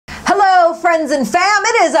friends and fam,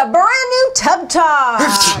 it is a brand new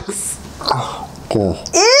TubTalks.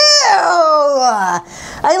 Ew!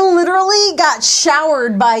 I literally got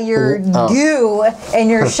showered by your goo in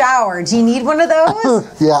your shower. Do you need one of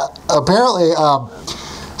those? Yeah, apparently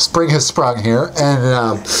spring has sprung here,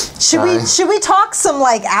 and should we talk some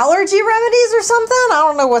like allergy remedies or something? I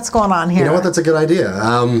don't know what's going on here. You know what? That's a good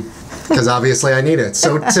idea. Because obviously I need it.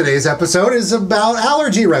 So today's episode is about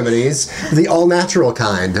allergy remedies, the all-natural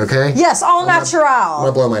kind, okay? Yes, all-natural. I'm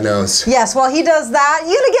gonna blow my nose. Yes, while he does that,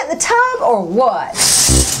 you gonna get in the tub or what?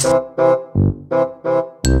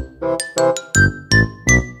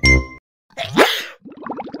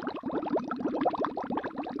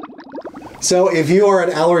 So if you are an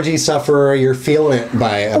allergy sufferer, you're feeling it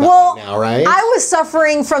by now, right? I was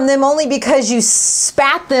suffering from them only because you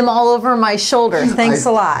spat them all over my shoulder. Thanks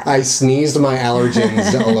a lot. I sneezed my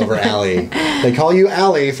allergens all over Aly. They call you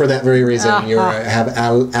Aly for that very reason. You have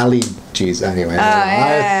allergies. Anyway,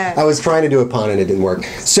 I was trying to do a pun and it didn't work.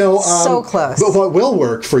 So close. But what will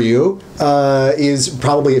work for you is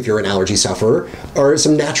probably, if you're an allergy sufferer, are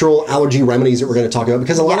some natural allergy remedies that we're going to talk about,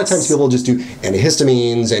 because a lot of times people just do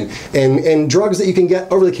antihistamines and drugs that you can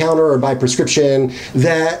get over the counter or by prescription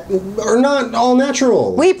that are not all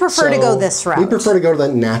natural. We prefer to go this route. We prefer to go to the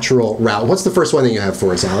natural route. What's the first one that you have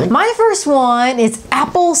for us, Aly? My first one is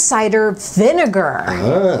apple cider vinegar.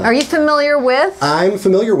 Are you familiar with? I'm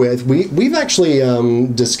familiar with. We've actually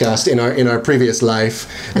discussed in our previous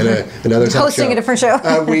life in another hosting a different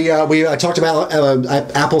show. we talked about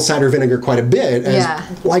apple cider vinegar quite a bit,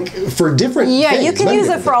 as, like for different things. You can use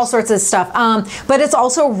it for all sorts of stuff, but it's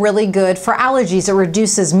also really good for allergies. It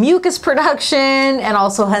reduces mucus production and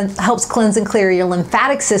also helps cleanse and clear your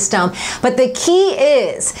lymphatic system. But the key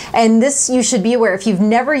is, and this you should be aware, if you've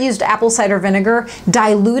never used apple cider vinegar,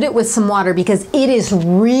 dilute it with some water, because it is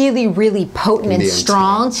really, really potent and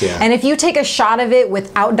strong. And if you take a shot of it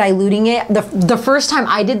without diluting it, the first time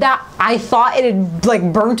I did that, I thought it had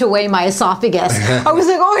like burnt away my esophagus. I was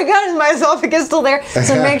like, oh my God, is my esophagus still there?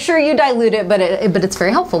 So make sure you dilute it, but it's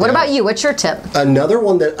very helpful. What about you? What's your tip? Another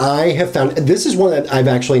one that I have found, this is one that I've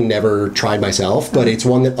actually never tried myself, but it's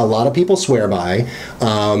one that a lot of people swear by.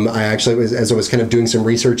 I actually, as I was kind of doing some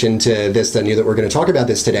research into this, I knew that we're going to talk about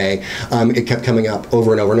this today. It kept coming up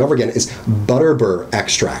over and over and over again, is butterbur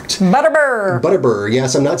extract. Butterbur. Butterbur,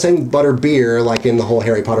 yes, I'm not saying butter beer like in the whole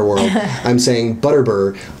Harry Potter world. I'm saying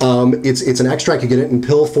butterbur. It's an extract. You get it in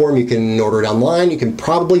pill form. You can order it online. You can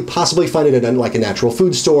possibly find it at like a natural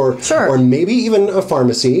food store, or maybe even a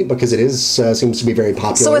pharmacy, because it is seems to be very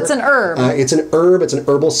popular. So it's an herb. It's an herb. It's an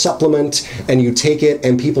herbal supplement, and you take it,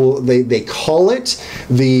 and people they call it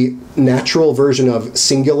the natural version of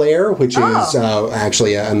Singulair, which is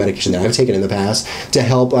actually a medication that I've taken in the past to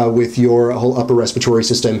help with your whole upper respiratory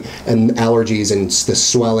system and allergies and the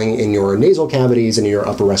swelling in your nasal cavities and your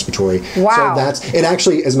upper respiratory. Wow. So that's it.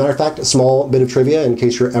 Actually, as a matter of fact, a small bit of trivia in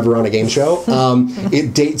case you're ever on a game show.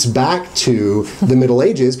 It dates back to the Middle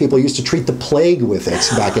Ages. People used to treat the plague with it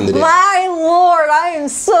back in the day. My Lord, I am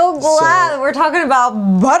so glad that we're talking about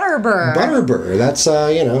butterbur. Butterbur. That's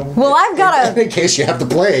Well, I've got in case you have the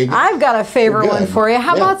plague. I've got a favorite one for you.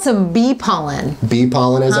 How about some bee pollen? Bee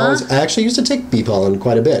pollen, as always. I actually used to take bee pollen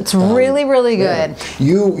quite a bit. It's really, really good.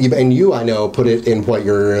 You, I know, put it in what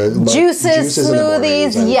your juices,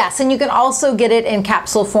 smoothies. And yes, and you can also get it in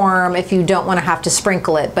capsule form if you don't want to have to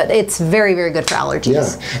sprinkle it. But it's very, very good for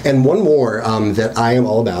allergies. Yeah, and one more that I am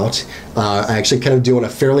all about. I actually kind of do on a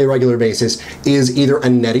fairly regular basis is either a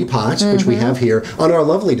neti pot, which we have here on our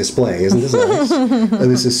lovely display. Isn't this nice?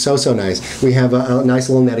 This is so nice. We have a nice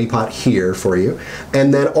little neti pot here for you.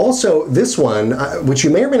 And then also this one, which you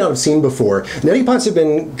may or may not have seen before. Neti pots have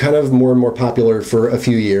been kind of more and more popular for a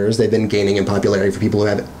few years. They've been gaining in popularity for people who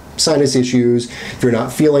have sinus issues, if you're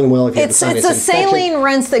not feeling well, if you have a sinus infection. It's a saline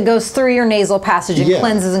rinse that goes through your nasal passage and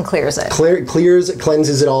cleanses and clears it.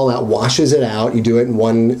 Cleanses it all out, washes it out. You do it in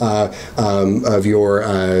one of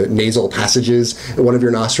your nasal passages, one of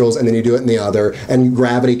your nostrils, and then you do it in the other. And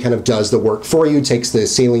gravity kind of does the work for you, takes the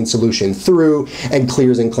saline solution through, and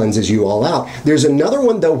clears and cleanses you all out. There's another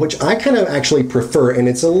one, though, which I kind of actually prefer, and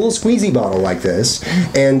it's a little squeezy bottle like this.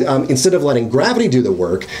 And instead of letting gravity do the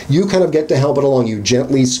work, you kind of get to help it along. You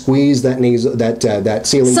gently squeeze that nasal, that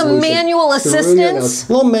saline some solution. manual assistance.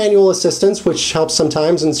 A little manual assistance, which helps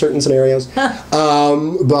sometimes in certain scenarios.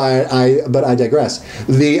 But I digress.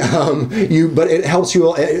 But it helps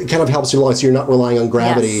you. It kind of helps you along, so you're not relying on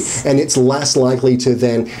gravity, and it's less likely to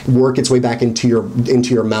then work its way back into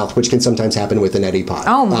your mouth, which can sometimes happen with an neti pot.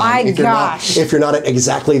 Oh my gosh! If you're not at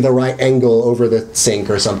exactly the right angle over the sink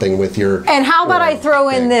or something with your. And how about I throw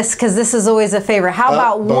in this, because this is always a favorite. How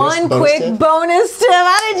about one quick bonus tip?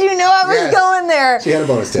 How did you know I was going sure. She had a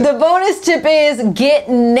bonus tip. The bonus tip is get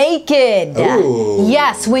naked. Ooh.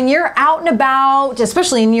 Yes, when you're out and about,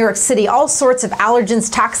 especially in New York City, all sorts of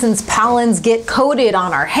allergens, toxins, pollens get coated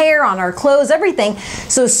on our hair, on our clothes, everything.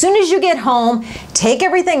 So as soon as you get home, take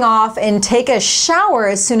everything off and take a shower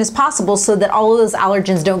as soon as possible so that all of those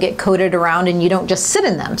allergens don't get coated around and you don't just sit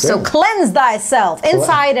in them. So cleanse thyself,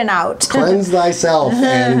 inside and out. Cleanse thyself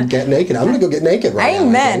and get naked. I'm gonna go get naked right now.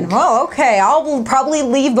 Amen. Well, okay. I'll probably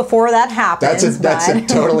leave before that happens. That's a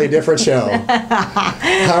totally different show.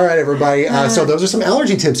 All right, everybody. So those are some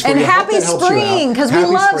allergy tips for you. And happy spring, because we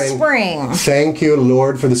love spring. Thank you,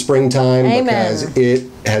 Lord, for the springtime. Amen. Because it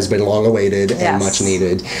has been long awaited and much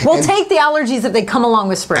needed. We'll take the allergies if they come along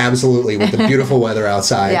with spring. Absolutely, with the beautiful weather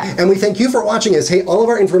outside. Yeah. And we thank you for watching us. Hey, all of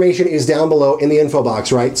our information is down below in the info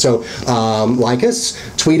box, right? So like us,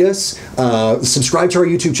 tweet us, subscribe to our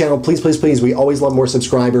YouTube channel. Please, please, please. We always love more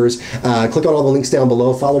subscribers. Click on all the links down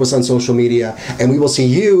below. Follow us on social media. And we will see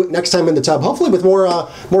you next time in the tub, hopefully with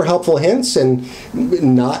more helpful hints and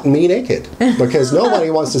not me naked, because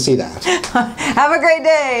nobody wants to see that. Have a great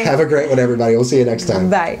day. Have a great one, everybody. We'll see you next time.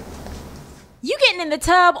 Bye. You getting in the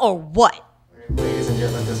tub or what? Ladies and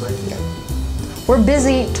gentlemen, this way. We're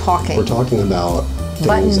busy talking. We're talking about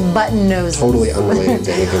things button noses. totally unrelated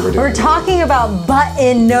to anything we're doing. We're talking about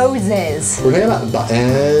button noses. We're talking about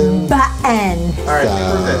button. Button. All right,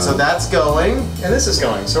 we're good. So that's going, and this is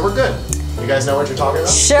going. So we're good. You guys know what you're talking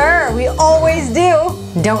about? Sure, we always do.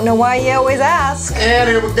 Don't know why you always ask. And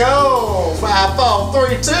here we go. 5, 4,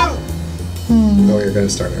 3, 2. Oh, you're going to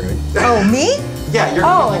start, all right? Oh, me? Yeah, you're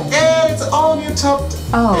Oh. going like, and it's all you tucked.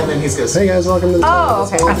 Oh. And then he's going to Hey guys, welcome to the Oh,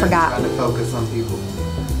 tub. okay. I forgot. Trying to focus on people.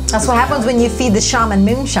 That's what happens when you feed the shaman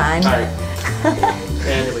moonshine. All right.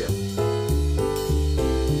 And here we go.